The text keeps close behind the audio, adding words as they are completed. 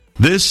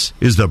This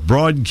is the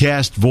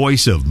broadcast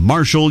voice of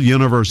Marshall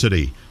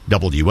University,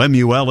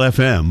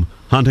 WMUL-FM,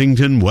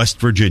 Huntington, West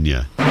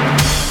Virginia. And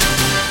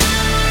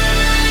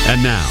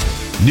now,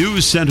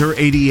 Newscenter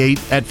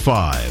 88 at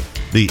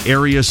 5, the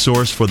area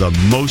source for the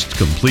most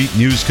complete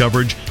news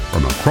coverage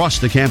from across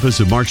the campus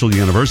of Marshall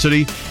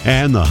University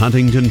and the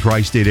Huntington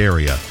tri-state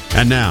area.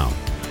 And now,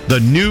 the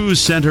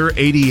Newscenter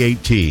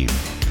 88 team.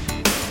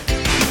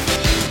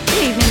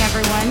 Good evening,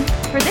 everyone.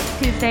 For this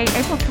Tuesday,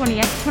 April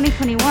 20th,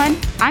 2021,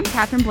 I'm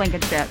Catherine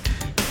Blankenship.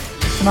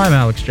 And I'm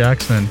Alex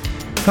Jackson.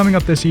 Coming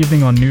up this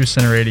evening on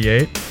Newscenter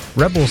 88,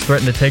 rebels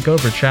threaten to take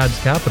over Chad's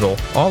capital,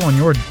 all on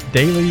your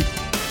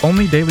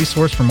only daily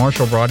source for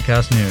Marshall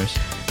Broadcast News.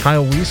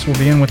 Kyle Weiss will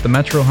be in with the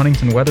Metro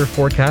Huntington weather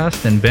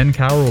forecast, and Ben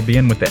Cower will be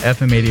in with the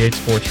FM 88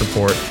 sports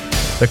report.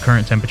 The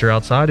current temperature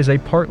outside is a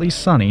partly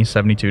sunny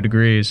 72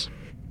 degrees.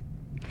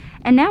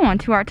 And now on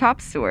to our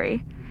top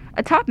story.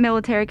 A top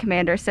military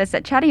commander says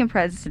that Chadian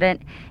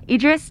President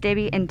Idriss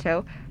Déby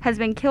Itno has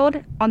been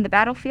killed on the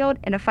battlefield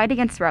in a fight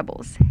against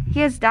rebels. He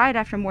has died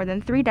after more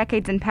than 3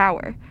 decades in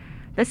power.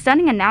 The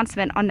stunning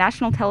announcement on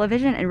national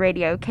television and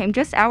radio came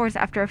just hours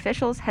after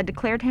officials had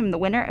declared him the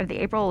winner of the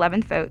April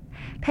 11th vote,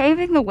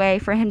 paving the way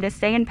for him to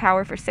stay in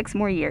power for 6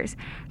 more years.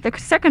 The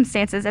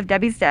circumstances of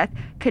Déby's death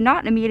could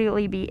not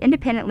immediately be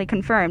independently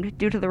confirmed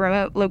due to the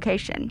remote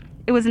location.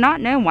 It was not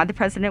known why the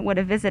president would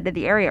have visited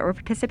the area or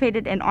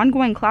participated in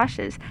ongoing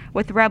clashes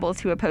with rebels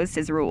who opposed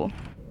his rule.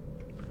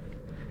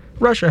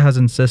 Russia has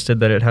insisted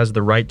that it has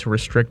the right to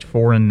restrict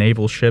foreign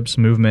naval ships'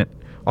 movement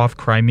off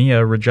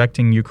Crimea,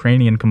 rejecting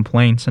Ukrainian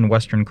complaints and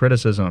Western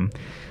criticism.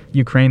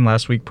 Ukraine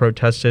last week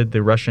protested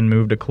the Russian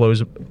move to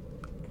close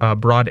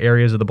broad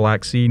areas of the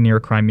Black Sea near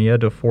Crimea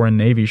to foreign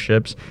Navy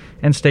ships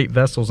and state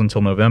vessels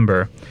until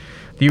November.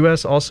 The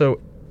U.S.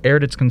 also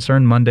aired its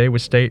concern Monday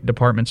with State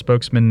Department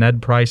spokesman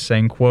Ned Price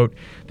saying, quote,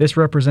 "This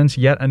represents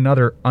yet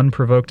another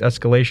unprovoked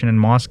escalation in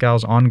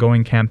Moscow's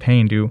ongoing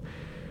campaign to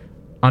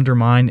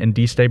undermine and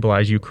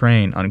destabilize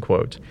Ukraine,"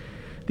 unquote.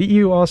 The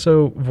EU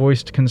also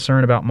voiced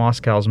concern about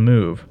Moscow's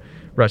move.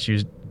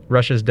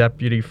 Russia's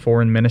Deputy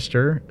Foreign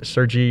Minister,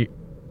 Sergei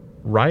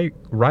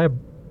Ryabkov,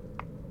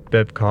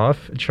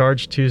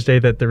 charged Tuesday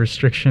that the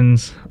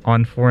restrictions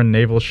on foreign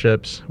naval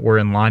ships were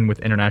in line with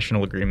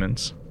international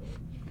agreements.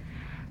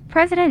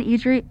 President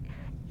Idriss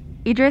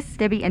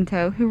Déby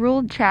Itno, who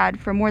ruled Chad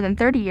for more than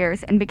 30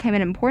 years and became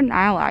an important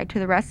ally to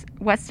the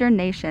Western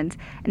nations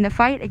in the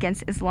fight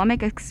against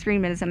Islamic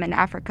extremism in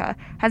Africa,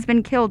 has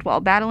been killed while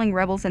battling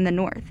rebels in the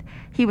north.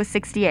 He was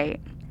 68.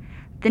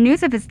 The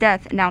news of his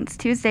death, announced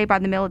Tuesday by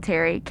the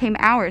military, came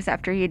hours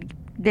after he had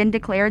been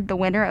declared the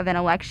winner of an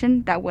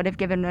election that would have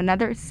given him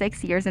another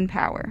 6 years in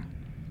power.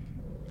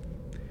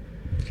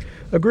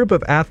 A group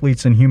of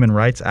athletes and human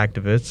rights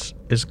activists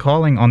is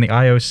calling on the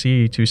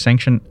IOC to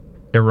sanction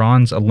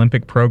Iran's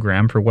Olympic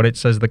program for what it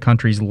says the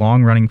country's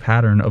long-running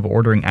pattern of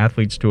ordering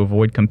athletes to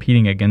avoid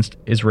competing against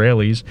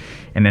Israelis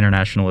in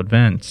international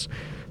events.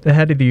 The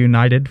head of the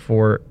United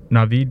for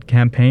Navid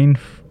campaign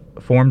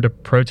formed to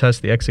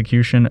protest the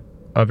execution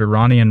of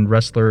Iranian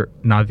wrestler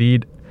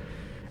Navid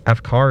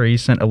Afkari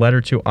sent a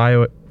letter to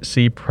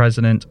IOC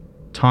President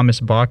Thomas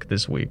Bach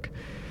this week.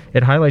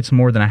 It highlights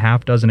more than a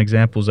half dozen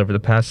examples over the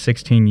past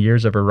 16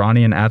 years of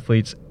Iranian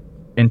athletes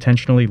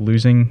intentionally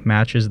losing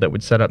matches that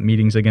would set up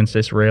meetings against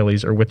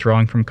Israelis or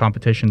withdrawing from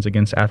competitions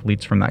against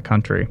athletes from that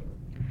country.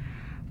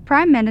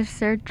 Prime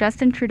Minister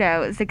Justin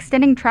Trudeau is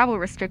extending travel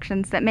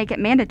restrictions that make it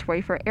mandatory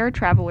for air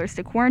travelers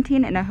to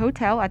quarantine in a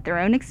hotel at their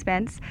own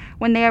expense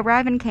when they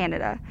arrive in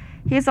Canada.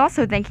 He is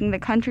also thanking the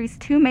country's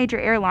 2 major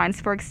airlines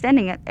for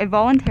extending a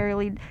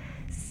voluntary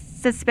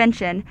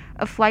suspension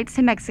of flights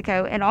to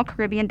Mexico and all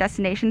Caribbean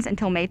destinations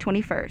until May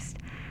 21st.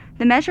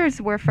 The measures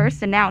were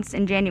first announced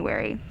in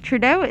January.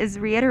 Trudeau is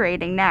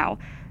reiterating now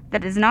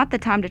that it is not the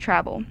time to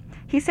travel.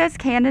 He says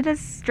Canada's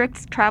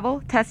strict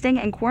travel, testing,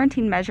 and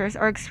quarantine measures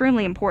are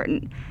extremely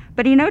important,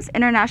 but he notes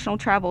international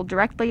travel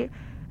directly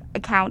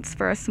accounts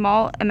for a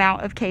small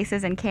amount of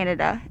cases in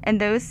Canada, and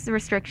those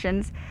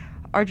restrictions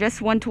are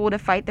just one tool to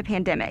fight the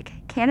pandemic.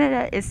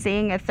 Canada is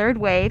seeing a third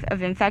wave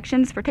of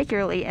infections,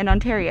 particularly in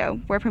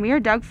Ontario, where Premier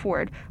Doug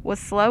Ford was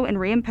slow in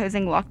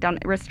reimposing lockdown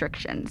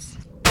restrictions.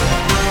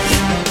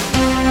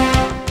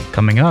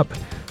 Coming up,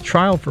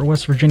 trial for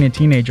West Virginia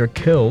teenager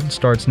killed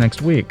starts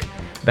next week.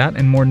 That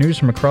and more news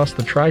from across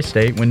the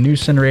tri-state when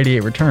Newscenter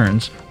 88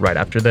 returns right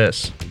after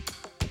this.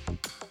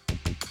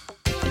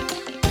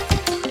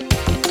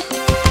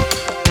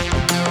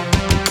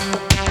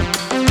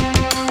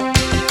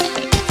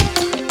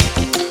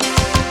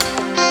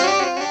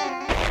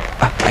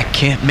 I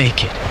can't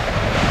make it.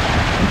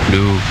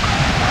 Luke.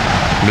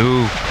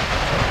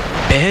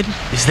 Ed,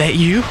 is that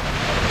you?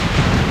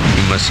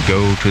 You must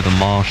go to the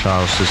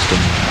Marshall system.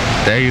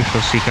 There you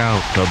shall seek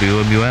out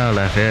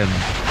WMUL-FM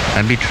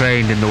and be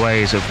trained in the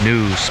ways of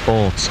news,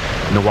 sports,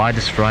 and the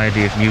widest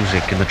variety of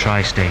music in the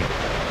tri-state.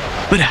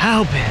 But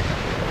how, Ben?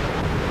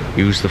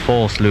 Use the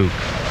Force, Luke.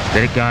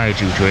 Let it guide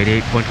you to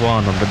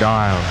 88.1 on the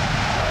dial.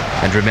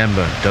 And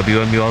remember,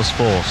 WMUL's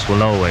Force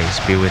will always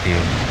be with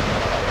you.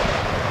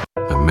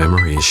 A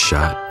memory is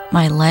shot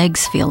My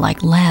legs feel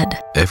like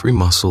lead. Every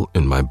muscle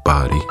in my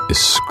body is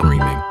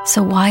screaming.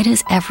 So why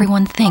does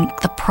everyone think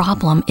the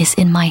problem is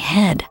in my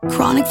head?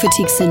 Chronic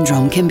fatigue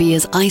syndrome can be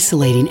as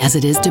isolating as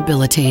it is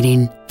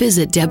debilitating.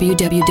 Visit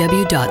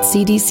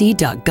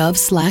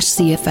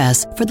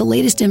www.cdc.gov/CFS for the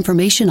latest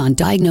information on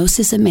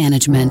diagnosis and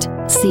management.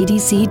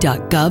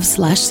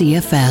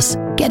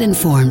 cdc.gov/CFS. Get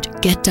informed,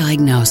 get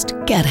diagnosed,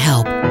 get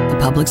help. A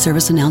public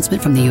service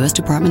announcement from the U.S.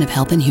 Department of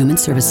Health and Human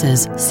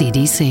Services,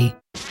 CDC.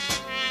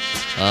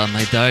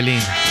 My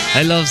darling,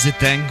 I love the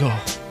tango.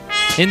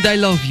 And I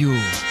love you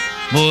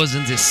more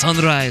than the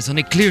sunrise on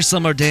a clear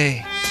summer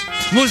day.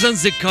 More than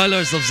the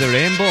colors of the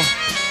rainbow.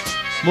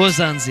 More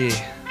than the,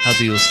 how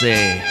do you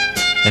say,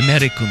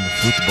 American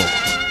football.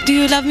 Do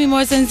you love me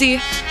more than the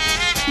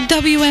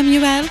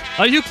WMUL?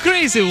 Are you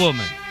crazy,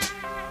 woman?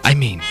 I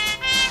mean,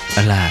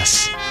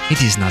 alas,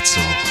 it is not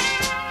so.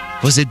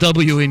 For the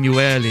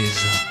WMUL is,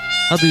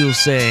 how do you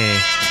say,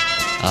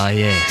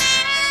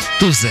 yes,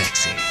 too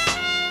sexy.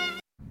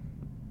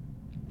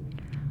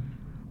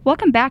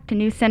 Welcome back to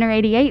Newscenter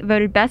 88,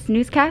 voted best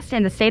newscast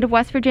in the state of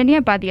West Virginia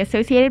by the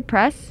Associated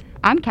Press.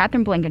 I'm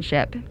Catherine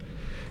Blankenship.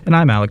 And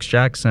I'm Alex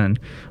Jackson.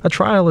 A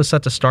trial is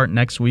set to start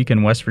next week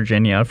in West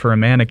Virginia for a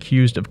man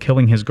accused of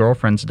killing his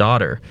girlfriend's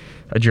daughter.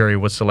 A jury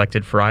was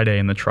selected Friday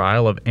in the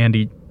trial of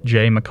Andy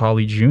J.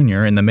 McCauley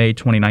Jr. in the May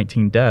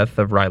 2019 death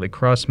of Riley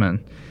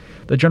Crossman.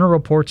 The Journal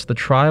reports the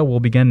trial will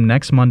begin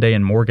next Monday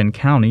in Morgan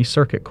County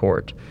Circuit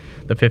Court.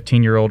 The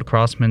 15-year-old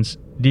Crossman's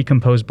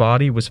decomposed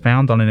body was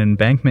found on an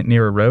embankment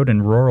near a road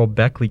in rural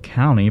Beckley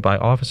County by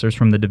officers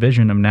from the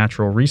Division of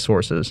Natural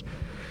Resources.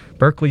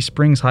 Berkeley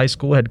Springs High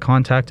School had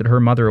contacted her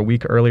mother a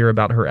week earlier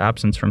about her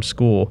absence from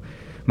school.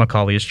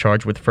 McCauley is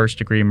charged with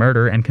first-degree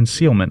murder and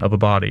concealment of a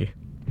body.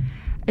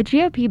 A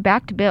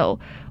GOP-backed bill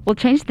will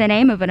change the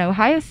name of an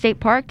Ohio state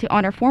park to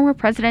honor former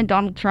President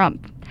Donald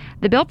Trump.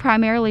 The bill,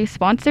 primarily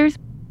sponsored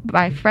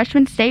by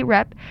freshman state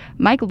rep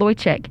Mike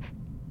Loychik,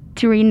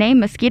 to rename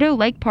Mosquito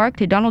Lake Park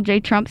to Donald J.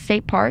 Trump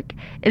State Park,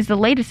 is the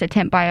latest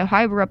attempt by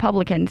Ohio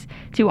Republicans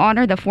to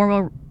honor the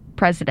former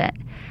president.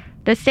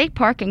 The state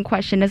park in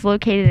question is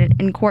located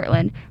in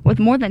Cortland, with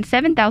more than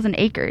 7,000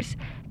 acres,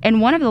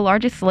 and one of the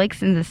largest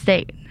lakes in the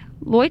state.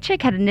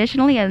 Loychik had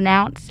initially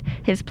announced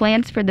his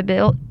plans for the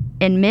bill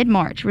in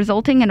mid-March,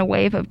 resulting in a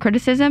wave of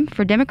criticism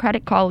for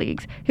Democratic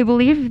colleagues who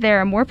believe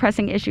there are more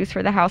pressing issues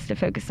for the House to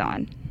focus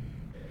on.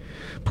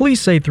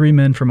 Police say 3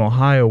 men from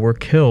Ohio were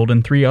killed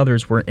and 3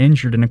 others were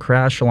injured in a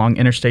crash along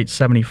Interstate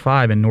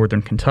 75 in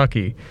northern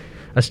Kentucky.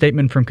 A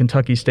statement from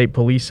Kentucky State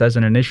Police says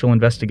an initial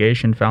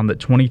investigation found that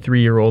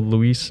 23-year-old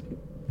Luis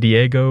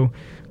Diego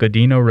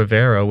Godino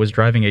Rivera was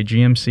driving a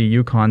GMC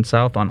Yukon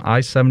south on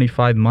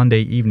I-75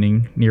 Monday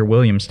evening near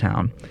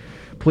Williamstown.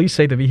 Police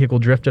say the vehicle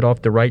drifted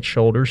off the right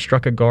shoulder,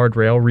 struck a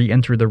guardrail,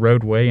 re-entered the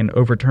roadway, and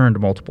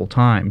overturned multiple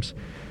times.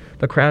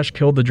 The crash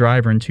killed the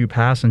driver and 2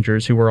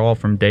 passengers who were all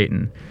from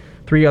Dayton.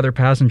 3 other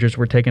passengers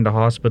were taken to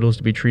hospitals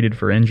to be treated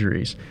for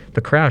injuries.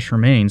 The crash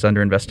remains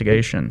under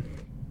investigation.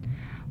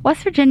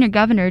 West Virginia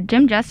Governor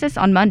Jim Justice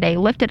on Monday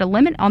lifted a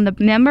limit on the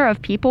number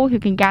of people who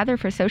can gather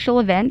for social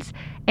events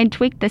and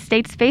tweaked the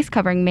state's face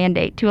covering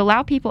mandate to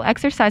allow people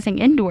exercising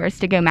indoors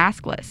to go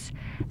maskless.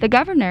 The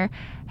governor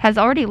has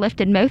already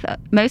lifted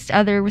most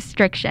other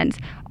restrictions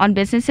on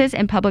businesses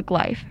and public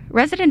life.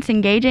 Residents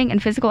engaging in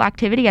physical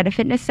activity at a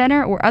fitness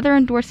center or other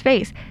indoor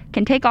space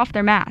can take off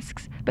their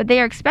masks, but they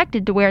are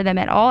expected to wear them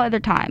at all other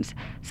times,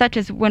 such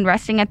as when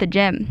resting at the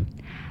gym.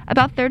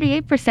 About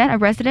 38%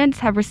 of residents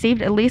have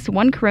received at least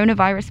one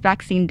coronavirus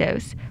vaccine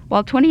dose,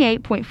 while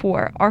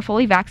 28.4% are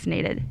fully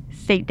vaccinated,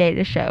 state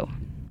data show.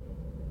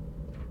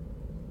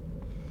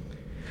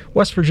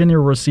 West Virginia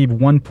will receive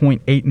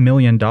 $1.8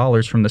 million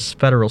from the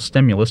federal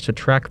stimulus to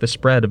track the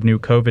spread of new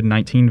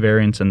COVID-19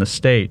 variants in the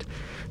state.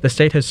 The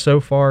state has so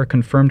far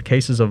confirmed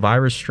cases of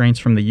virus strains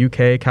from the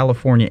UK,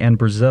 California, and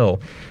Brazil,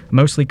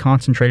 mostly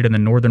concentrated in the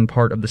northern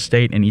part of the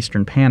state and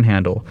eastern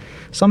panhandle.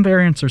 Some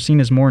variants are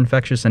seen as more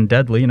infectious and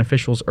deadly, and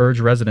officials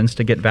urge residents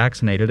to get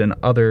vaccinated and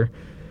other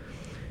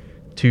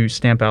to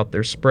stamp out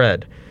their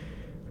spread.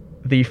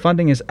 The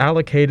funding is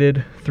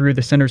allocated through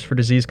the Centers for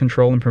Disease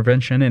Control and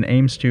Prevention and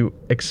aims to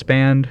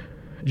expand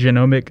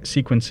genomic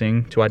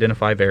sequencing to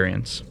identify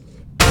variants.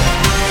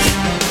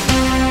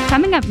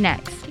 Coming up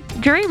next,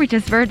 jury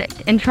reaches verdict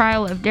in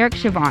trial of Derek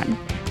Chauvin.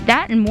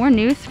 That and more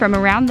news from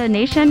around the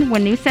nation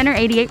when Newscenter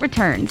 88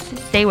 returns.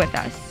 Stay with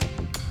us.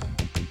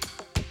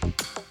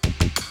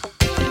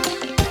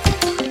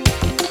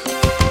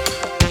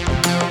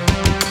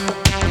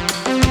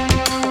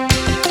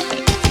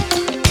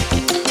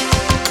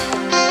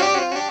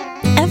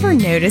 Ever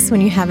notice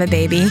when you have a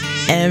baby,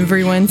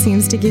 everyone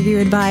seems to give you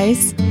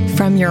advice?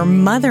 From your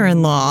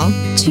mother-in-law,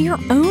 to your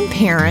own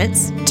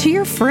parents, to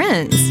your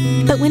friends.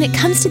 But when it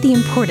comes to the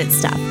important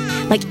stuff,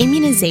 like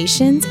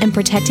immunizations and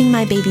protecting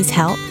my baby's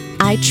health,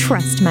 I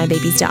trust my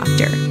baby's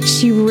doctor.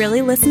 She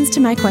really listens to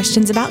my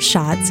questions about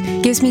shots,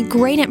 gives me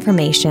great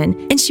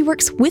information, and she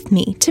works with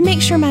me to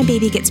make sure my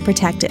baby gets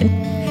protected.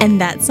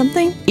 And that's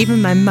something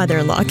even my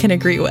mother-in-law can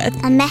agree with.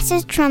 A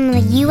message from the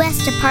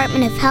U.S.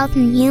 Department of Health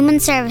and Human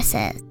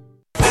Services.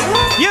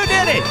 You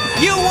did it!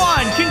 You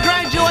won!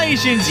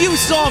 Congratulations! You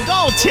solved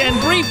all 10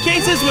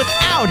 briefcases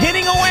without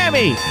hitting a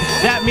whammy!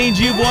 That means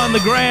you've won the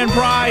grand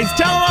prize.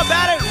 Tell them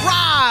about it,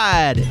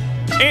 Rod!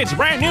 It's a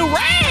brand new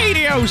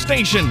radio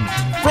station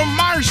from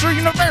Marshall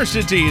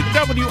University,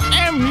 WMUL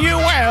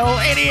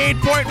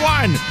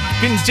 88.1.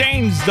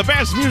 Contains the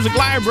best music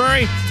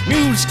library,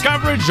 news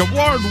coverage,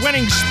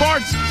 award-winning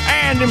sports,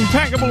 and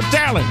impeccable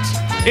talent.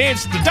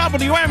 It's the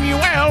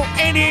WMUL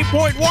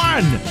 88.1,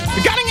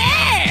 the cutting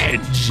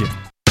edge.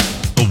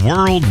 The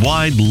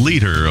worldwide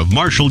leader of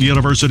Marshall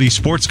University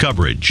sports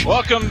coverage.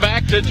 Welcome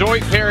back to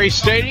Dwight Perry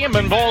Stadium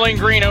in Bowling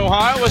Green,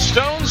 Ohio. A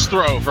stone's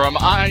throw from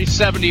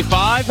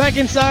I-75. Back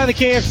inside the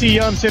KFC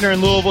Yum Center in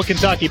Louisville,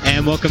 Kentucky.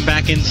 And welcome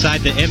back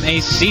inside the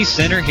MAC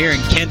Center here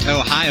in Kent,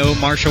 Ohio.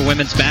 Marshall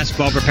women's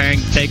basketball preparing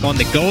to take on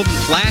the Golden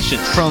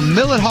Flashes. From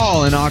Millet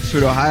Hall in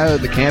Oxford, Ohio,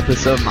 the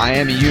campus of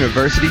Miami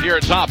University. Here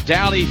atop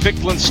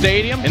Dowdy-Ficklen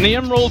Stadium in the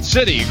Emerald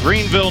City,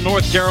 Greenville,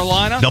 North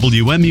Carolina.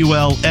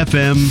 WMUL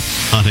FM,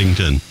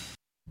 Huntington.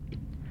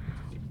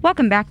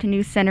 Welcome back to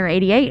Newscenter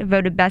 88,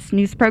 voted best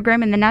news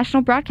program in the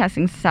National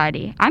Broadcasting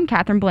Society. I'm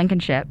Catherine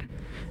Blankenship.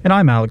 And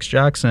I'm Alex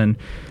Jackson.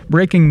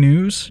 Breaking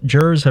news,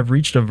 jurors have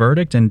reached a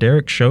verdict in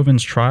Derek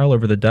Chauvin's trial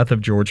over the death of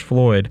George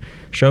Floyd.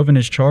 Chauvin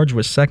is charged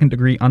with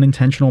second-degree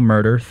unintentional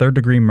murder,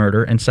 third-degree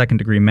murder, and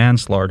second-degree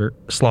manslaughter,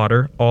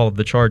 all of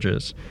the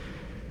charges.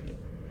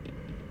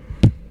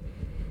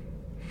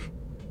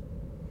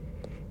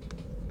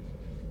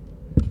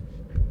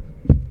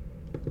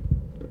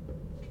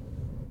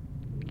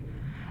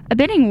 A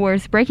bidding war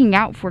is breaking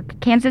out for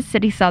Kansas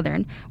City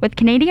Southern, with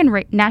Canadian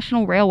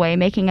National Railway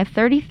making a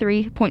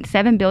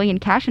 $33.7 billion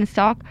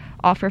cash-in-stock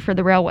offer for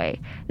the railway.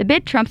 The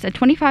bid trumps a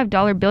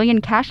 $25 billion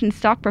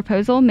cash-in-stock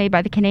proposal made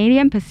by the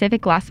Canadian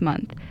Pacific last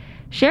month.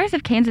 Shares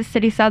of Kansas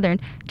City Southern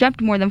jumped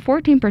more than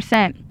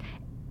 14%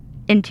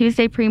 in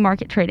Tuesday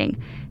pre-market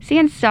trading.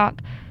 CN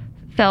stock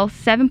fell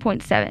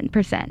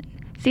 7.7%.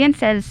 CN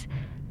says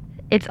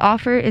its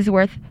offer is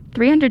worth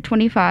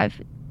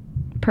 $325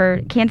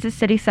 per Kansas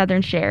City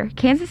Southern share.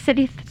 Kansas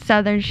City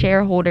Southern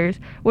shareholders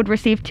would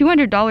receive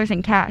 $200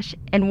 in cash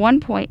and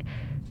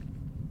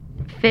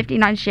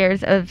 1.59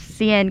 shares of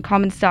CN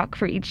common stock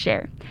for each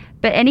share.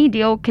 But any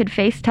deal could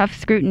face tough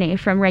scrutiny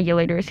from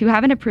regulators who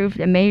haven't approved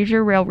a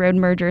major railroad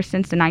merger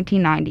since the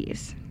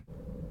 1990s.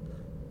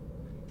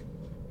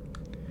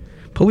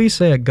 Police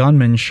say a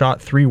gunman shot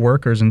 3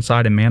 workers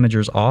inside a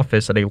manager's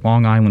office at a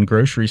Long Island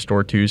grocery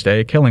store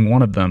Tuesday, killing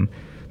one of them.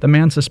 The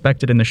man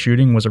suspected in the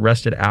shooting was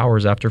arrested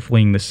hours after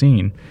fleeing the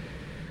scene.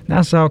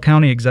 Nassau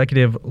County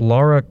Executive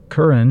Laura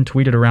Curran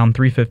tweeted around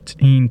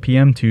 3:15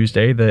 p.m.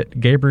 Tuesday that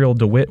Gabriel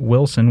DeWitt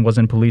Wilson was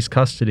in police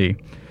custody.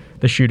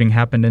 The shooting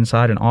happened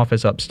inside an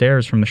office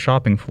upstairs from the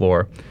shopping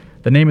floor.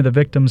 The name of the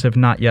victims have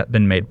not yet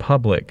been made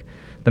public.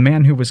 The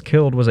man who was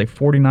killed was a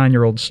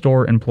 49-year-old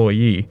store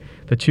employee.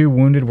 The 2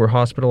 wounded were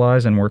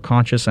hospitalized and were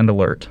conscious and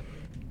alert.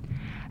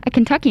 A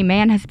Kentucky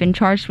man has been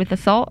charged with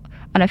assault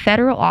on a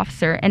federal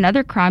officer and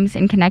other crimes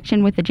in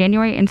connection with the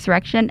January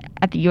insurrection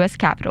at the U.S.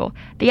 Capitol.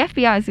 The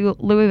FBI's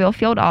Louisville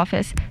field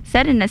office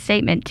said in a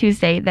statement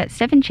Tuesday that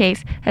Stephen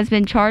Chase has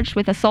been charged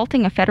with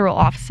assaulting a federal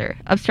officer,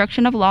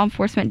 obstruction of law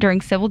enforcement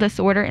during civil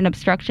disorder, and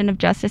obstruction of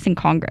justice in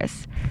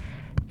Congress.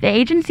 The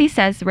agency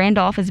says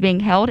Randolph is being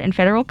held in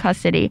federal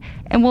custody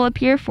and will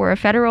appear for a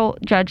federal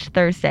judge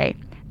Thursday.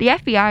 The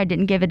FBI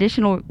didn't give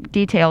additional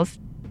details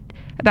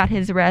about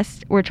his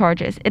arrest or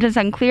charges. It is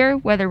unclear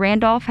whether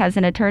Randolph has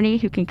an attorney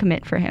who can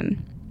commit for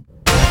him.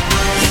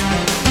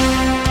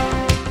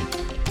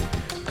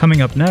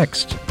 Coming up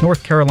next,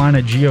 North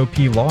Carolina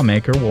GOP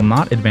lawmaker will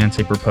not advance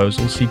a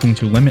proposal seeking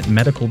to limit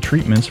medical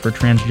treatments for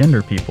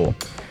transgender people.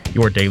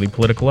 Your daily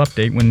political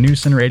update when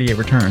News Center 88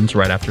 returns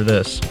right after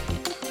this.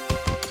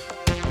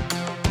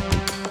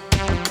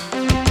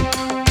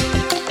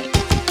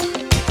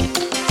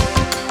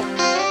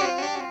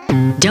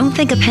 Don't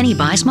think a penny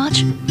buys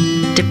much?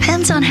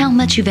 Depends on how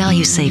much you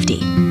value safety.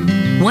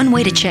 One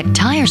way to check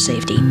tire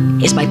safety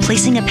is by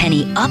placing a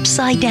penny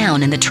upside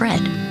down in the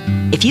tread.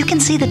 If you can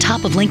see the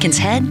top of Lincoln's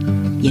head,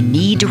 you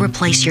need to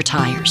replace your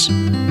tires.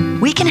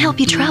 We can help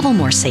you travel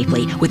more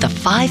safely with a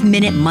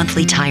 5-minute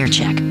monthly tire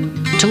check.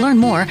 To learn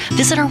more,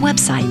 visit our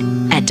website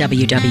at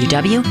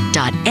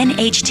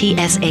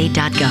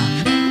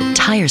www.nhtsa.gov.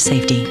 Tire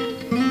safety.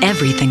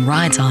 Everything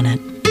rides on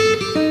it.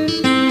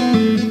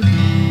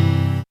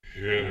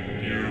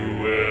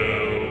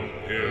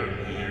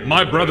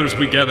 My brothers,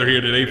 we gather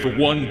here today for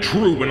one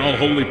true and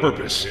all-holy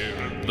purpose,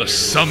 the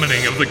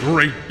summoning of the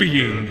great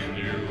being.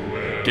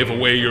 Give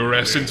away your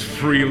essence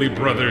freely,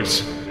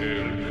 brothers.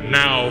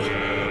 Now,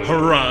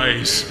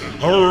 arise,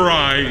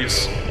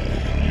 arise.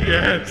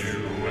 Yes,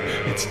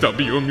 it's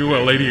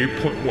WMUL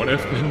 88.1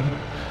 FM,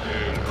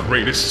 the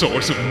greatest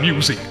source of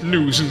music,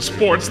 news, and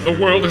sports the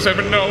world has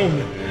ever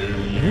known.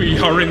 We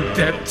are in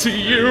debt to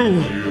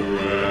you.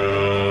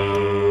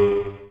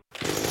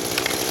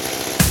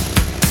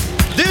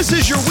 This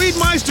is your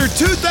Weedmeister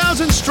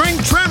 2000 string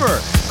trimmer,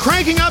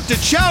 cranking up to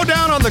chow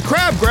down on the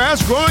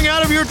crabgrass growing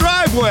out of your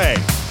driveway.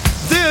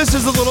 This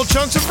is the little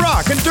chunks of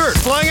rock and dirt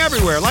flying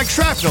everywhere like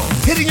shrapnel,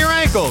 hitting your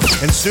ankles,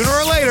 and sooner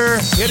or later,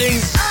 hitting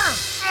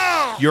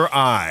your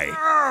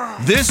eye.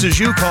 This is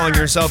you calling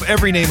yourself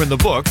every name in the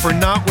book for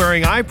not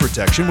wearing eye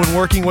protection when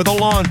working with a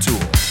lawn tool.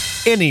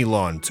 Any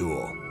lawn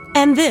tool.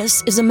 And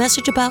this is a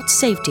message about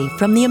safety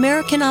from the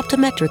American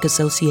Optometric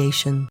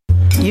Association.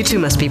 You two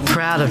must be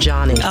proud of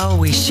Johnny. Oh,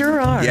 we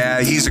sure are.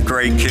 Yeah, he's a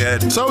great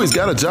kid. So he's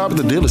got a job at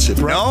the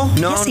dealership, right?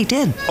 No. Yes, he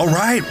did. Oh,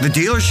 right, the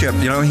dealership.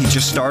 You know, he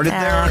just started there.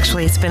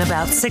 Actually, it's been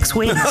about 6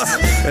 weeks.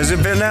 Has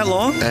it been that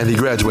long? And he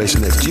graduates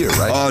next year,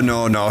 right? Oh,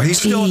 no. He's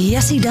still...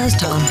 Yes, he does,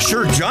 Tom.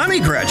 Sure, Johnny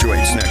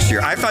graduates next year.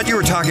 I thought you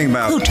were talking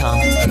about... Who, Tom?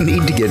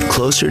 Need to get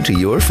closer to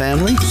your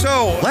family?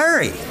 So,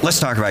 Larry, let's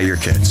talk about your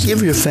kids.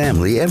 Give your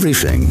family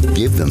everything.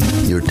 Give them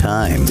your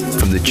time.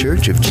 From the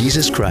Church of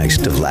Jesus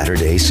Christ of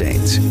Latter-day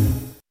Saints.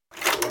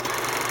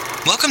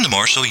 Welcome to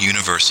Marshall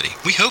University.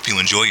 We hope you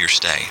enjoy your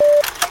stay.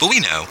 But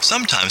we know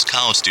sometimes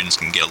college students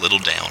can get a little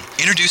down.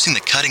 Introducing the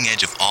cutting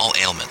edge of all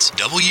ailments,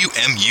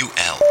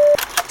 WMUL.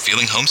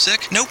 Feeling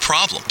homesick? No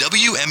problem.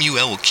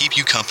 WMUL will keep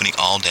you company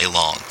all day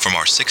long, from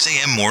our 6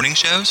 a.m. morning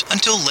shows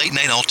until late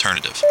night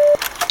alternative.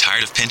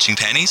 Tired of pinching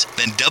pennies?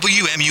 Then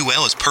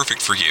WMUL is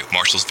perfect for you.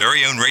 Marshall's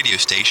very own radio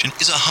station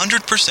is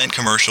 100%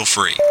 commercial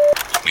free.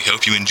 We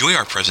hope you enjoy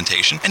our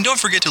presentation, and don't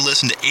forget to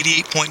listen to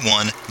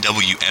 88.1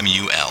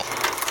 WMUL.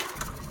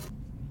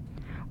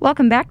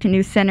 Welcome back to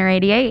Newscenter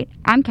 88.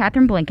 I'm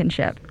Catherine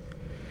Blankenship.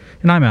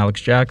 And I'm Alex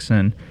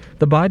Jackson.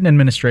 The Biden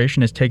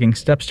administration is taking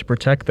steps to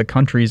protect the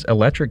country's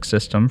electric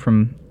system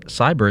from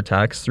cyber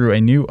attacks through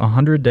a new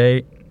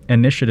 100-day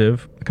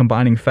initiative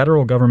combining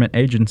federal government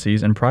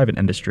agencies and private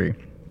industry.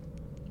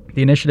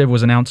 The initiative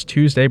was announced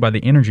Tuesday by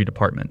the Energy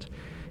Department.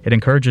 It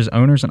encourages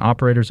owners and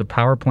operators of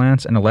power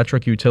plants and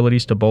electric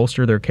utilities to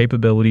bolster their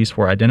capabilities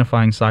for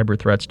identifying cyber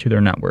threats to their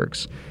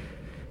networks.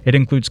 It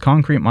includes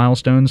concrete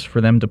milestones for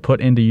them to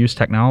put into use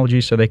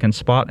technology so they can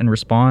spot and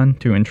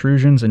respond to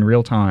intrusions in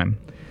real time.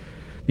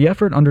 The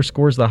effort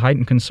underscores the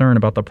heightened concern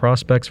about the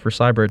prospects for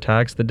cyber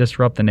attacks that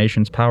disrupt the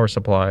nation's power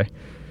supply.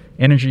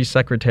 Energy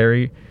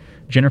Secretary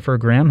Jennifer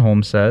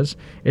Granholm says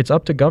it's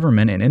up to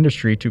government and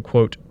industry to,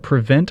 quote,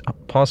 prevent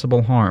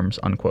possible harms,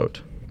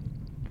 unquote.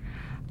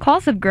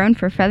 Calls have grown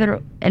for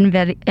federal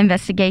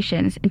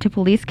investigations into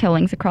police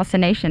killings across the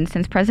nation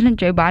since President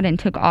Joe Biden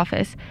took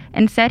office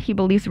and said he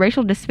believes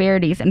racial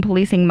disparities in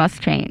policing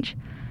must change.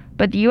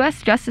 But the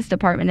U.S. Justice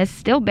Department is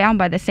still bound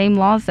by the same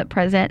laws that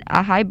present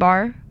a high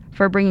bar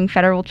for bringing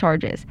federal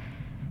charges,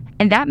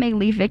 and that may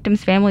leave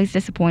victims' families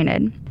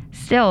disappointed.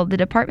 Still, the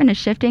department is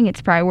shifting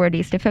its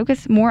priorities to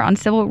focus more on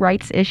civil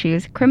rights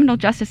issues, criminal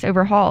justice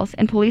overhauls,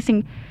 and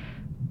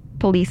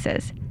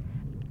polices.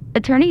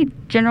 Attorney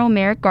General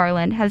Merrick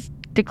Garland has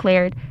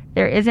declared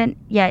there isn't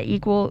yet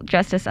equal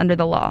justice under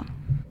the law.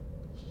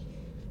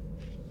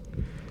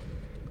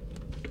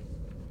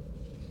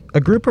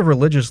 A group of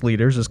religious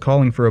leaders is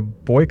calling for a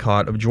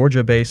boycott of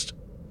Georgia-based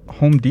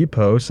Home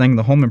Depot, saying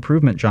the home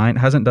improvement giant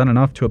hasn't done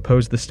enough to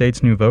oppose the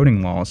state's new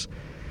voting laws.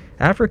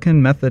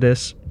 African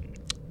Methodist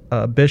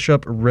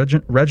Bishop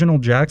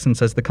Reginald Jackson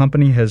says the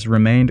company has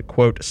remained,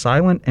 quote,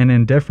 silent and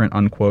indifferent,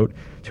 unquote,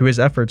 to his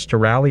efforts to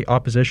rally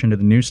opposition to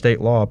the new state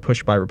law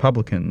pushed by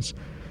Republicans.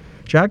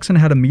 Jackson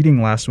had a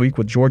meeting last week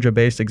with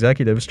Georgia-based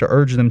executives to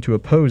urge them to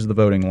oppose the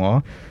voting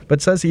law,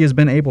 but says he has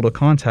been able to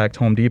contact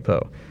Home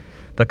Depot.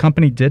 The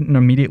company didn't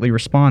immediately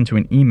respond to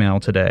an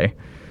email today.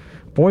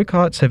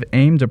 Boycotts have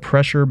aimed to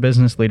pressure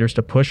business leaders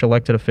to push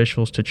elected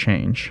officials to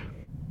change.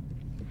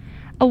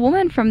 A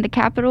woman from the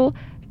capital,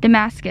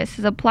 Damascus,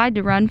 has applied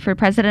to run for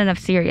president of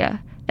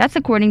Syria. That's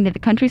according to the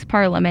country's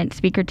parliament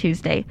speaker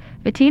Tuesday.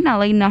 Fatin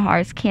Ali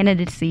Nahar's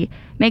candidacy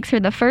makes her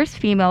the first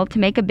female to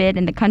make a bid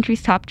in the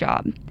country's top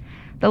job.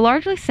 The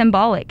largely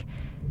symbolic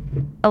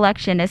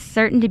election is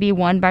certain to be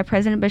won by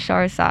President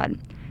Bashar Assad.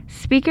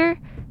 Speaker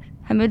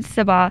Hamoud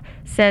Sabah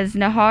says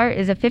Nahar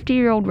is a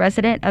 50-year-old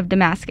resident of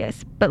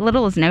Damascus, but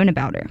little is known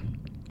about her.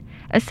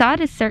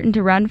 Assad is certain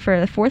to run for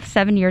the fourth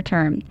 7-year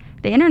term.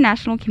 The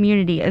international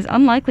community is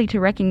unlikely to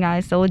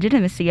recognize the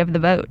legitimacy of the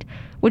vote,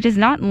 which is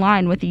not in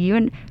line with the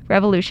UN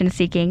revolution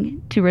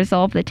seeking to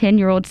resolve the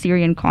 10-year-old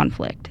Syrian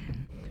conflict.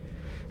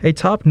 A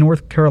top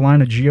North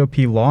Carolina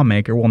GOP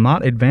lawmaker will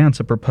not advance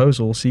a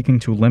proposal seeking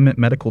to limit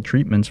medical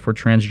treatments for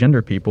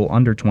transgender people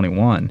under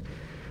 21.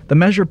 The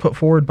measure put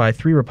forward by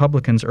 3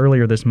 Republicans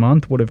earlier this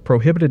month would have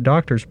prohibited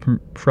doctors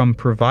from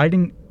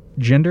providing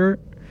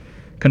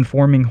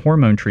gender-conforming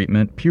hormone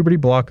treatment, puberty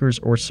blockers,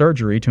 or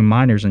surgery to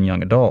minors and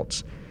young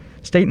adults.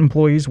 State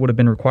employees would have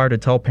been required to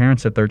tell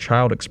parents if their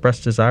child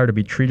expressed desire to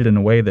be treated in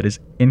a way that is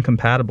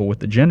incompatible with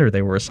the gender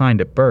they were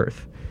assigned at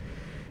birth.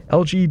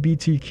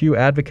 LGBTQ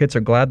advocates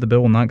are glad the bill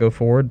will not go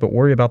forward, but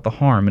worry about the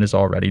harm it has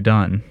already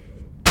done.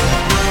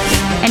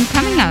 And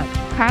coming up,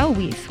 Kyle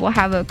Weiss will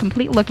have a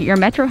complete look at your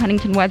Metro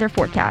Huntington weather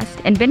forecast,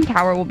 and Ben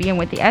Cower will be in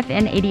with the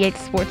FN 88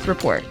 Sports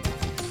Report.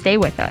 Stay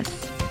with us.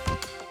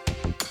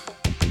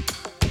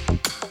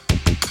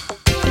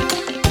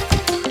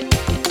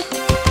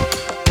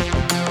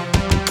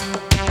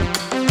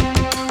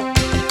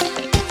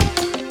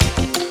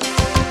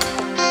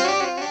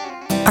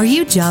 Are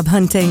you job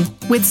hunting?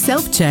 With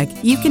Self-Check,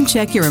 you can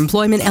check your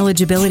employment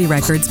eligibility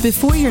records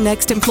before your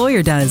next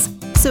employer does.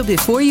 So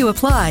before you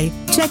apply,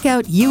 check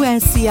out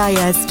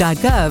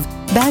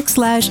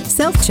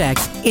uscis.gov/self-check.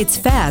 It's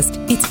fast,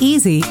 it's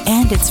easy,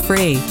 and it's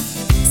free.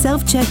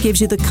 Self-Check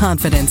gives you the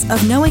confidence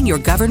of knowing your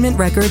government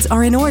records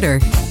are in order.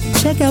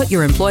 Check out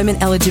your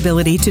employment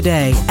eligibility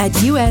today at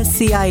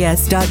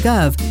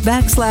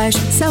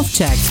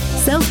uscis.gov/self-check.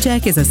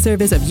 Self-Check is a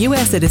service of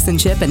U.S.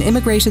 Citizenship and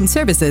Immigration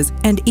Services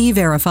and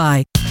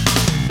E-Verify.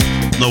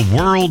 The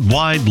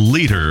worldwide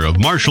leader of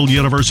Marshall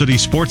University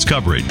sports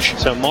coverage.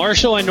 So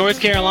Marshall and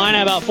North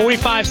Carolina about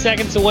 45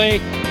 seconds away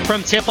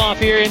from tip-off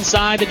here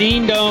inside the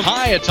Dean Dome.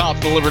 High atop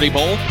the Liberty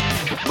Bowl.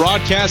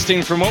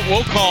 Broadcasting from what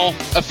we'll call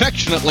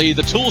affectionately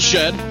the tool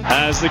shed.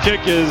 As the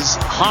kick is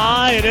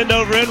high and end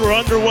over end, we're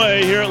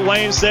underway here at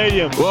Lane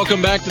Stadium. Welcome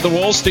back to the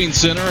Wallstein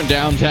Center in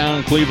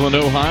downtown Cleveland,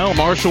 Ohio.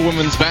 Marshall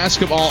women's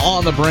basketball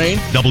on the brain.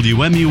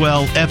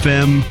 WMUL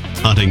FM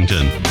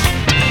Huntington.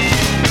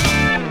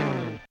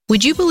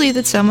 Would you believe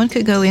that someone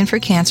could go in for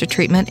cancer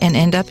treatment and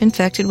end up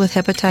infected with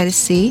hepatitis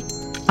C?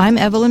 I'm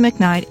Evelyn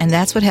McKnight, and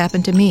that's what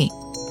happened to me,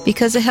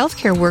 because a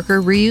healthcare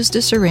worker reused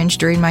a syringe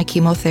during my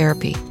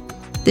chemotherapy.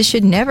 This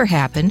should never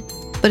happen,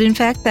 but in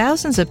fact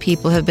thousands of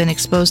people have been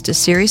exposed to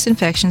serious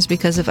infections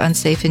because of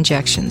unsafe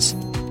injections.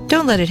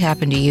 Don't let it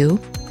happen to you.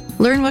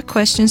 Learn what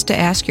questions to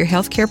ask your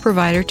healthcare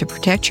provider to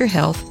protect your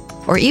health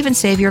or even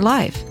save your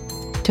life.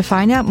 To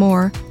find out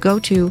more, go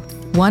to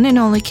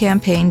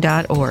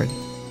oneandonlycampaign.org.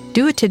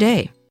 Do it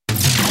today.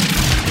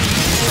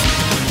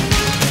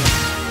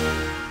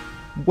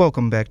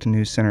 Welcome back to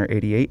News Center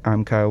 88.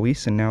 I'm Kyle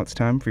Weiss, and now it's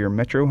time for your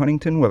Metro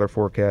Huntington weather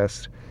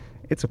forecast.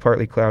 It's a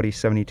partly cloudy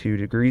 72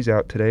 degrees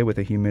out today with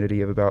a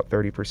humidity of about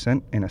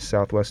 30% and a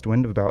southwest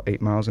wind of about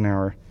 8 miles an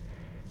hour.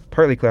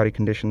 Partly cloudy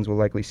conditions will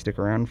likely stick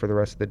around for the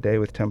rest of the day,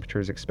 with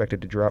temperatures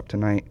expected to drop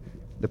tonight.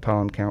 The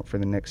pollen count for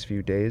the next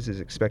few days is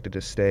expected to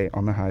stay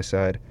on the high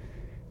side.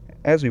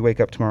 As we wake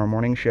up tomorrow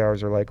morning,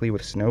 showers are likely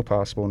with snow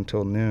possible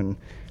until noon,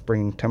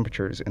 bringing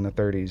temperatures in the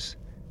 30s.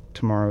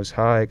 Tomorrow's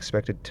high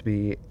expected to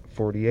be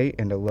 48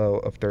 and a low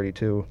of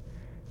 32.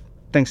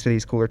 Thanks to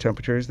these cooler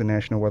temperatures, the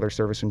National Weather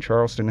Service in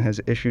Charleston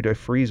has issued a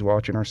freeze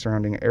watch in our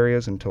surrounding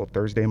areas until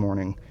Thursday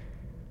morning.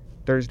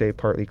 Thursday,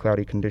 partly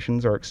cloudy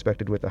conditions are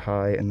expected with a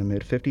high in the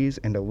mid-50s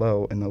and a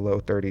low in the low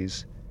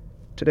 30s.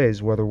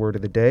 Today's weather word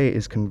of the day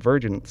is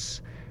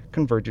convergence.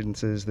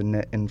 Convergence is the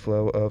net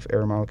inflow of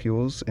air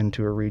molecules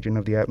into a region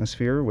of the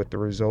atmosphere with the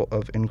result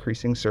of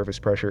increasing surface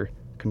pressure.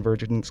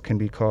 Convergence can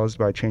be caused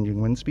by changing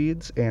wind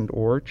speeds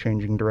and/or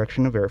changing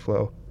direction of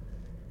airflow.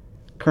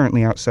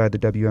 Currently outside the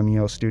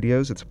WMUL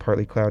studios, it's a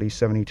partly cloudy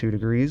 72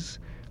 degrees.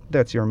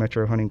 That's your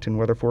Metro Huntington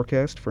weather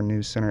forecast for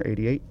News Center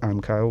 88. I'm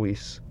Kyle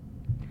Weiss.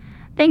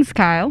 Thanks,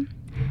 Kyle.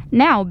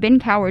 Now, Ben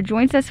Cower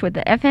joins us with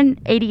the FN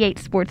 88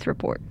 Sports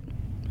Report.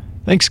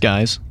 Thanks,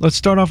 guys. Let's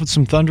start off with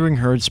some Thundering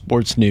Herd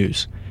sports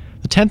news.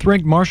 The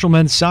 10th-ranked Marshall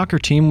men's soccer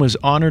team was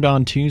honored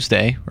on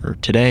Tuesday, or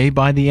today,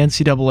 by the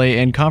NCAA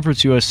and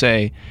Conference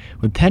USA,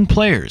 with 10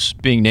 players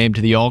being named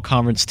to the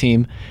All-Conference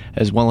team,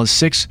 as well as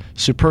 6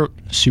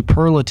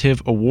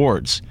 superlative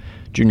awards.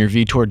 Junior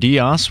Vitor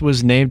Diaz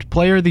was named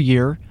Player of the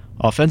Year,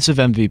 Offensive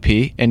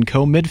MVP, and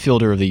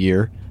Co-Midfielder of the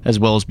Year, as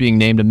well as being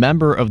named a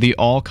member of the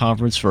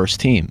All-Conference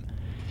First Team.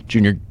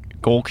 Junior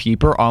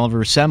goalkeeper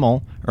Oliver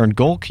Semmel earned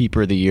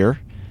Goalkeeper of the Year,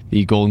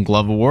 the Golden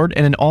Glove Award,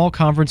 and an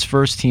All-Conference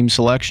First Team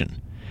selection.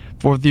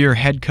 Fourth-year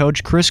head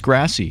coach Chris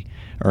Grassi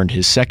earned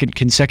his second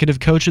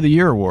consecutive Coach of the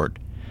Year award.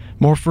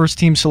 More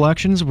first-team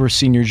selections were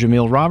senior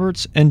Jamil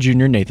Roberts and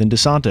junior Nathan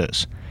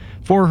DeSantos.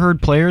 4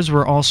 Herd players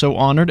were also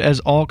honored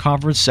as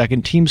all-conference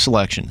second-team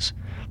selections,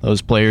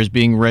 those players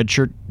being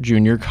redshirt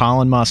junior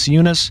Colin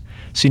Masiunas,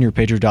 senior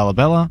Pedro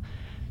Dalabella,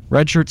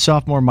 redshirt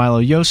sophomore Milo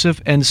Yosef,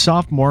 and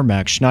sophomore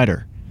Max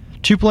Schneider.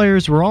 2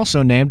 players were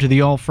also named to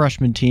the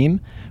all-freshman team,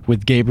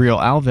 with Gabriel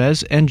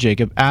Alves and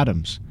Jacob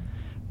Adams.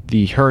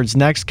 The Herd's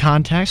next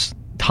contest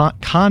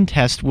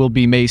will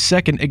be May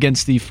 2nd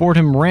against the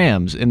Fordham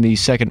Rams in the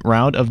second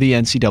round of the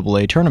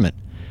NCAA tournament.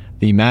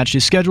 The match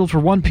is scheduled for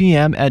 1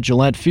 p.m. at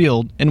Gillette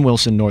Field in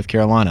Wilson, North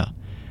Carolina.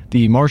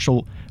 The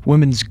Marshall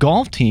women's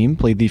golf team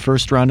played the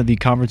first round of the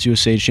Conference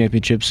USA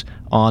Championships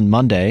on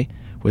Monday,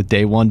 with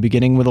Day 1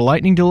 beginning with a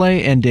lightning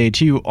delay and Day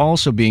 2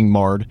 also being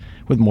marred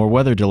with more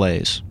weather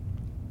delays.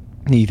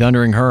 The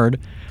Thundering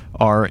Herd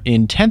are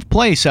in 10th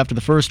place after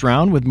the first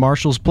round, with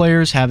Marshall's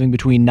players having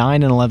between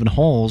 9 and 11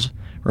 holes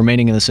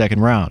remaining in the second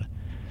round.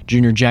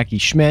 Junior Jackie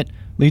Schmidt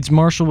leads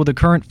Marshall with a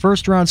current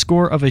first-round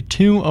score of a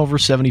 2 over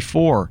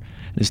 74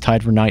 and is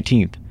tied for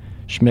 19th.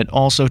 Schmidt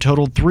also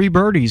totaled 3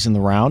 birdies in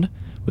the round,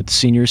 with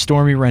senior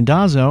Stormy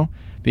Randazzo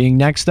being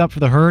next up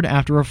for the Herd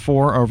after a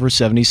 4 over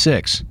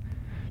 76.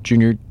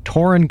 Junior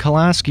Torin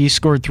Kolaski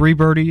scored 3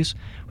 birdies,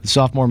 with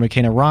sophomore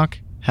McKenna Rock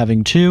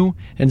having 2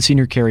 and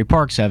senior Carrie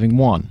Parks having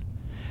 1.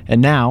 And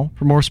now,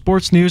 for more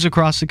sports news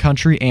across the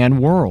country and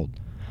world.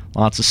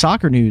 Lots of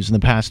soccer news in the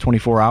past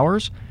 24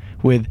 hours,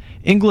 with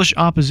English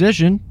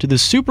opposition to the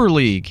Super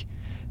League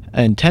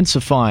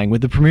intensifying,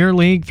 with the Premier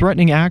League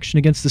threatening action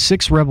against the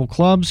 6 rebel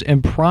clubs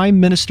and Prime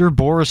Minister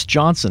Boris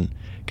Johnson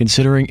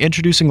considering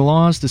introducing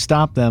laws to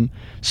stop them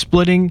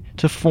splitting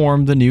to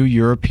form the new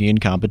European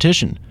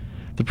competition.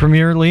 The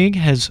Premier League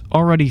has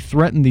already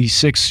threatened the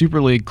 6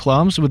 Super League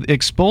clubs with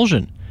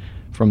expulsion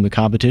from the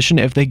competition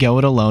if they go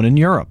it alone in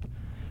Europe.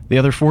 The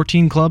other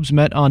 14 clubs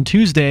met on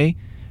Tuesday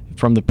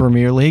from the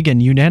Premier League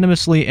and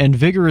unanimously and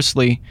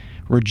vigorously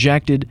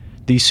rejected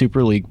the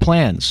Super League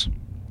plans.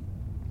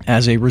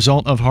 As a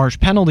result of harsh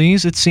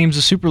penalties, it seems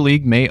the Super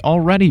League may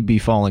already be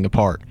falling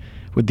apart,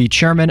 with the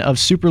chairman of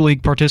Super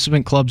League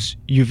participant clubs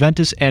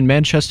Juventus and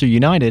Manchester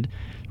United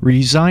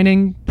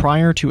resigning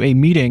prior to a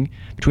meeting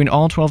between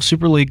all 12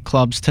 Super League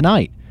clubs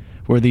tonight,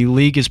 where the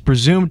league is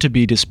presumed to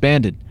be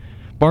disbanded.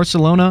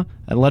 Barcelona,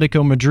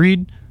 Atletico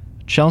Madrid,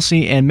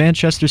 Chelsea, and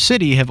Manchester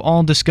City have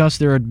all discussed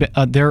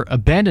their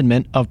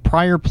abandonment of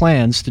prior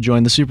plans to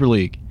join the Super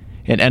League.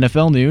 In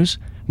NFL news,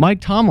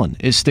 Mike Tomlin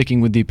is sticking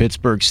with the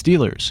Pittsburgh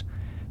Steelers.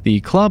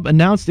 The club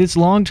announced its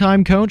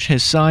longtime coach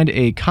has signed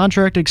a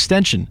contract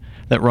extension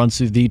that runs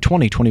through the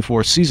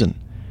 2024 season.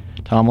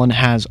 Tomlin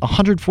has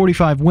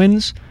 145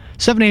 wins,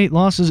 78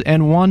 losses,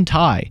 and 1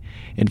 tie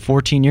in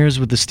 14 years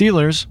with the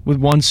Steelers, with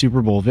 1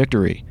 Super Bowl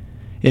victory.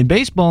 In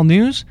baseball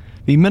news,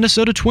 the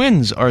Minnesota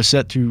Twins are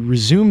set to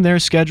resume their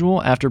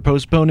schedule after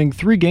postponing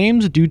 3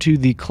 games due to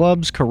the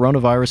club's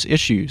coronavirus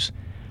issues.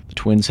 The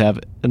Twins have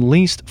at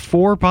least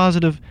 4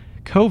 positive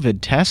COVID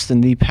tests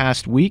in the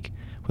past week,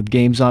 with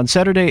games on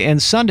Saturday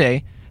and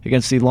Sunday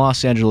against the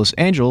Los Angeles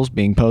Angels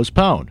being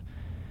postponed.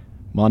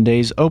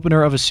 Monday's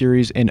opener of a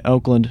series in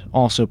Oakland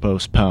also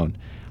postponed.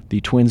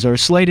 The Twins are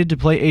slated to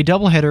play a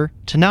doubleheader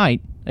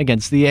tonight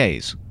against the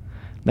A's.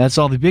 That's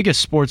all the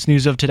biggest sports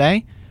news of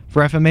today.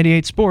 For FM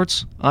 88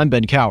 Sports, I'm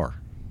Ben Cower.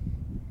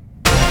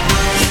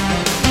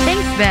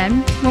 Thanks,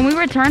 Ben. When we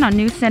return on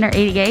Newscenter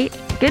 88,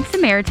 Good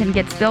Samaritan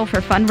gets billed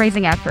for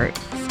fundraising effort.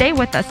 Stay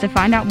with us to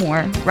find out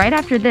more right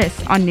after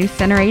this on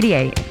Newscenter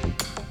 88.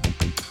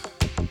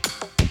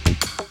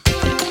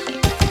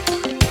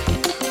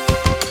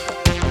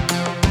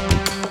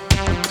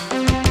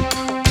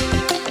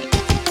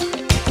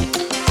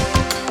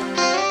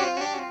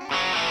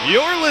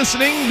 You're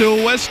listening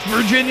to West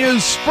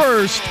Virginia's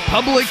first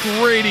public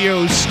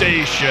radio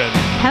station.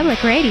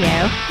 Public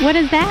radio? What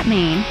does that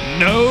mean?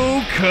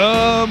 No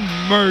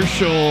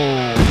commercials.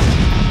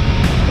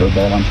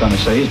 All I'm trying to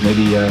say is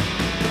maybe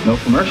no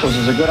commercials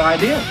is a good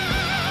idea.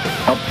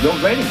 Helps build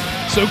ratings.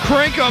 So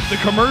crank up the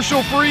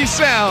commercial-free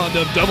sound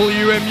of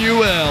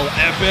WMUL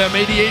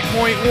FM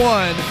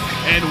 88.1,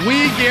 and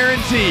we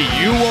guarantee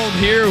you won't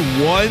hear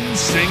one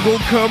single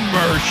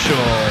commercial.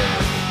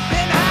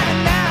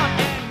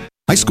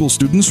 High school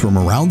students from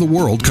around the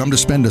world come to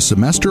spend a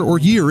semester or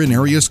year in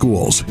area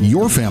schools.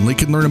 Your family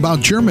can learn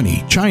about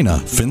Germany, China,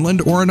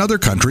 Finland, or another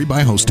country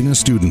by hosting a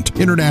student.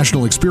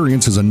 International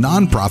Experience is a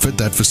nonprofit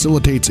that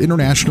facilitates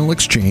international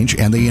exchange,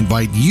 and they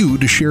invite you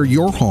to share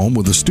your home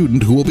with a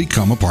student who will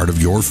become a part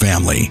of your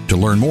family. To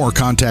learn more,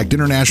 contact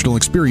International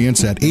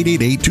Experience at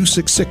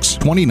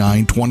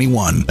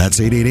 888-266-2921. That's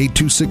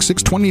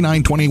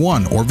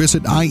 888-266-2921, or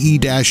visit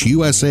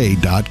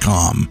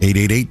ie-usa.com.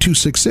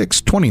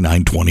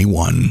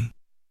 888-266-2921.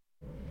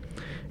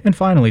 And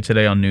finally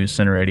today on News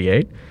Center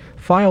 88,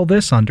 file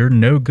this under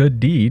No Good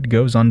Deed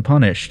Goes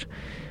Unpunished.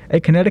 A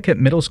Connecticut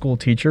middle school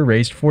teacher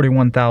raised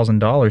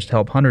 $41,000 to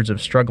help hundreds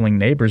of struggling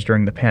neighbors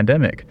during the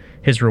pandemic.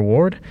 His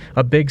reward?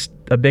 A big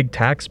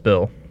tax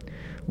bill.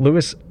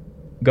 Louis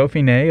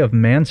Goffinet of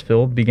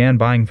Mansfield began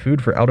buying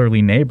food for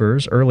elderly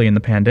neighbors early in the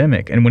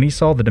pandemic, and when he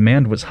saw the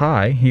demand was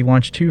high, he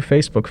launched 2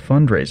 Facebook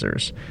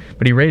fundraisers.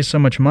 But he raised so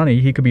much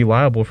money he could be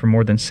liable for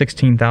more than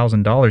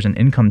 $16,000 in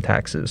income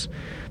taxes.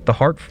 The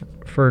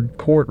Hartford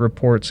court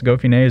reports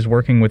Goffinet is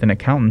working with an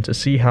accountant to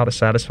see how to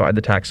satisfy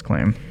the tax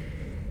claim.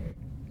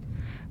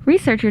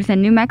 Researchers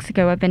in New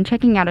Mexico have been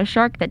checking out a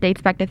shark that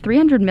dates back to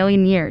 300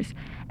 million years,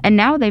 and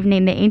now they've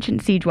named the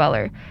ancient sea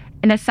dweller.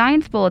 In a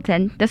science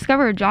bulletin,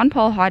 discoverer John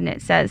Paul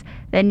Hodnett says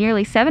that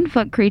nearly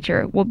 7-foot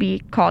creature will be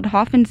called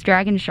Hoffman's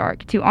dragon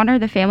shark to honor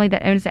the family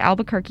that owns the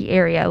Albuquerque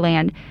area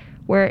land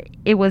where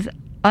it was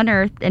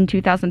unearthed in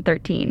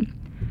 2013.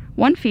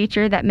 One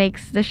feature that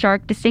makes the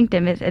shark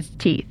distinctive is its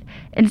teeth.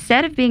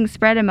 Instead of being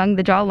spread among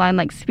the jawline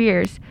like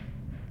spears,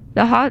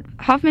 the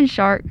Hoffman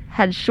shark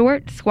had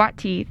short, squat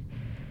teeth,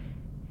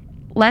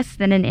 less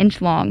than an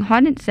inch long.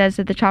 Hodnett says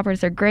that the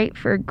choppers are great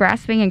for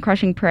grasping and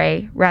crushing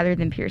prey rather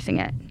than piercing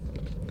it.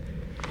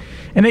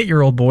 An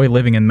 8-year-old boy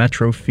living in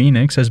Metro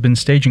Phoenix has been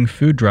staging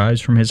food drives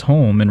from his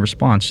home in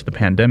response to the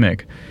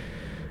pandemic.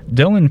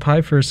 Dylan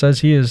Pfeiffer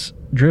says he is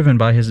driven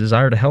by his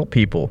desire to help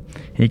people.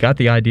 He got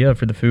the idea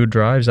for the food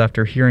drives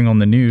after hearing on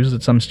the news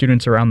that some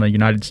students around the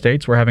United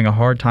States were having a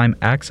hard time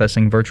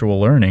accessing virtual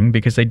learning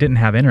because they didn't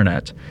have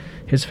internet.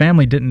 His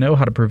family didn't know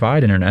how to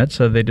provide internet,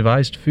 so they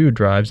devised food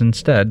drives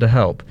instead to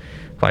help.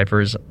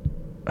 Pfeiffer's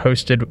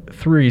hosted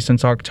 3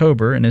 since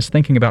October and is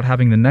thinking about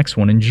having the next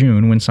one in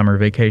June when summer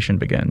vacation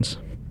begins.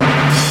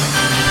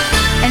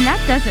 And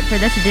that does it for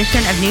this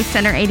edition of News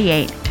Center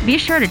 88. Be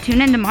sure to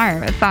tune in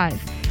tomorrow at 5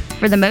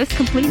 for the most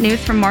complete news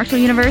from Marshall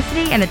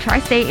University and the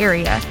tri-state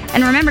area.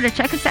 And remember to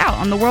check us out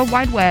on the World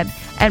Wide Web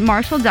at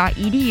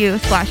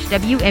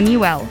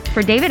marshall.edu/WMUL.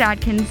 For David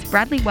Adkins,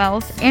 Bradley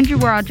Wells, Andrew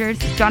Rogers,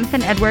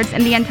 Jonathan Edwards,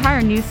 and the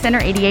entire News Center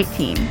 88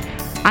 team,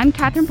 I'm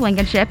Catherine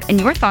Blankenship,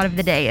 and your thought of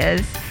the day is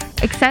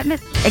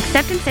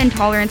acceptance,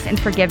 intolerance, and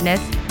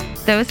forgiveness.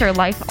 Those are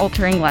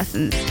life-altering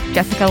lessons.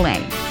 Jessica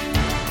Lang.